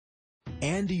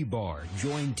Andy Barr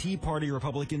joined Tea Party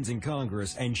Republicans in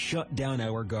Congress and shut down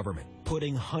our government,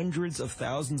 putting hundreds of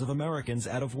thousands of Americans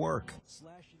out of work.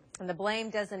 And the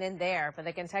blame doesn't end there for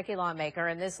the Kentucky lawmaker.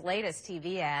 In this latest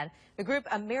TV ad, the group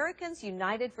Americans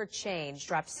United for Change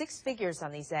dropped 6 figures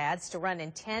on these ads to run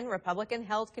in 10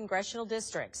 Republican-held congressional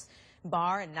districts.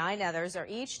 Barr and 9 others are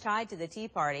each tied to the Tea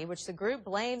Party, which the group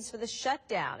blames for the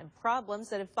shutdown and problems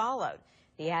that have followed.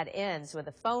 The ad ends with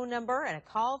a phone number and a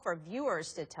call for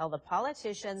viewers to tell the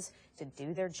politicians to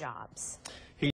do their jobs.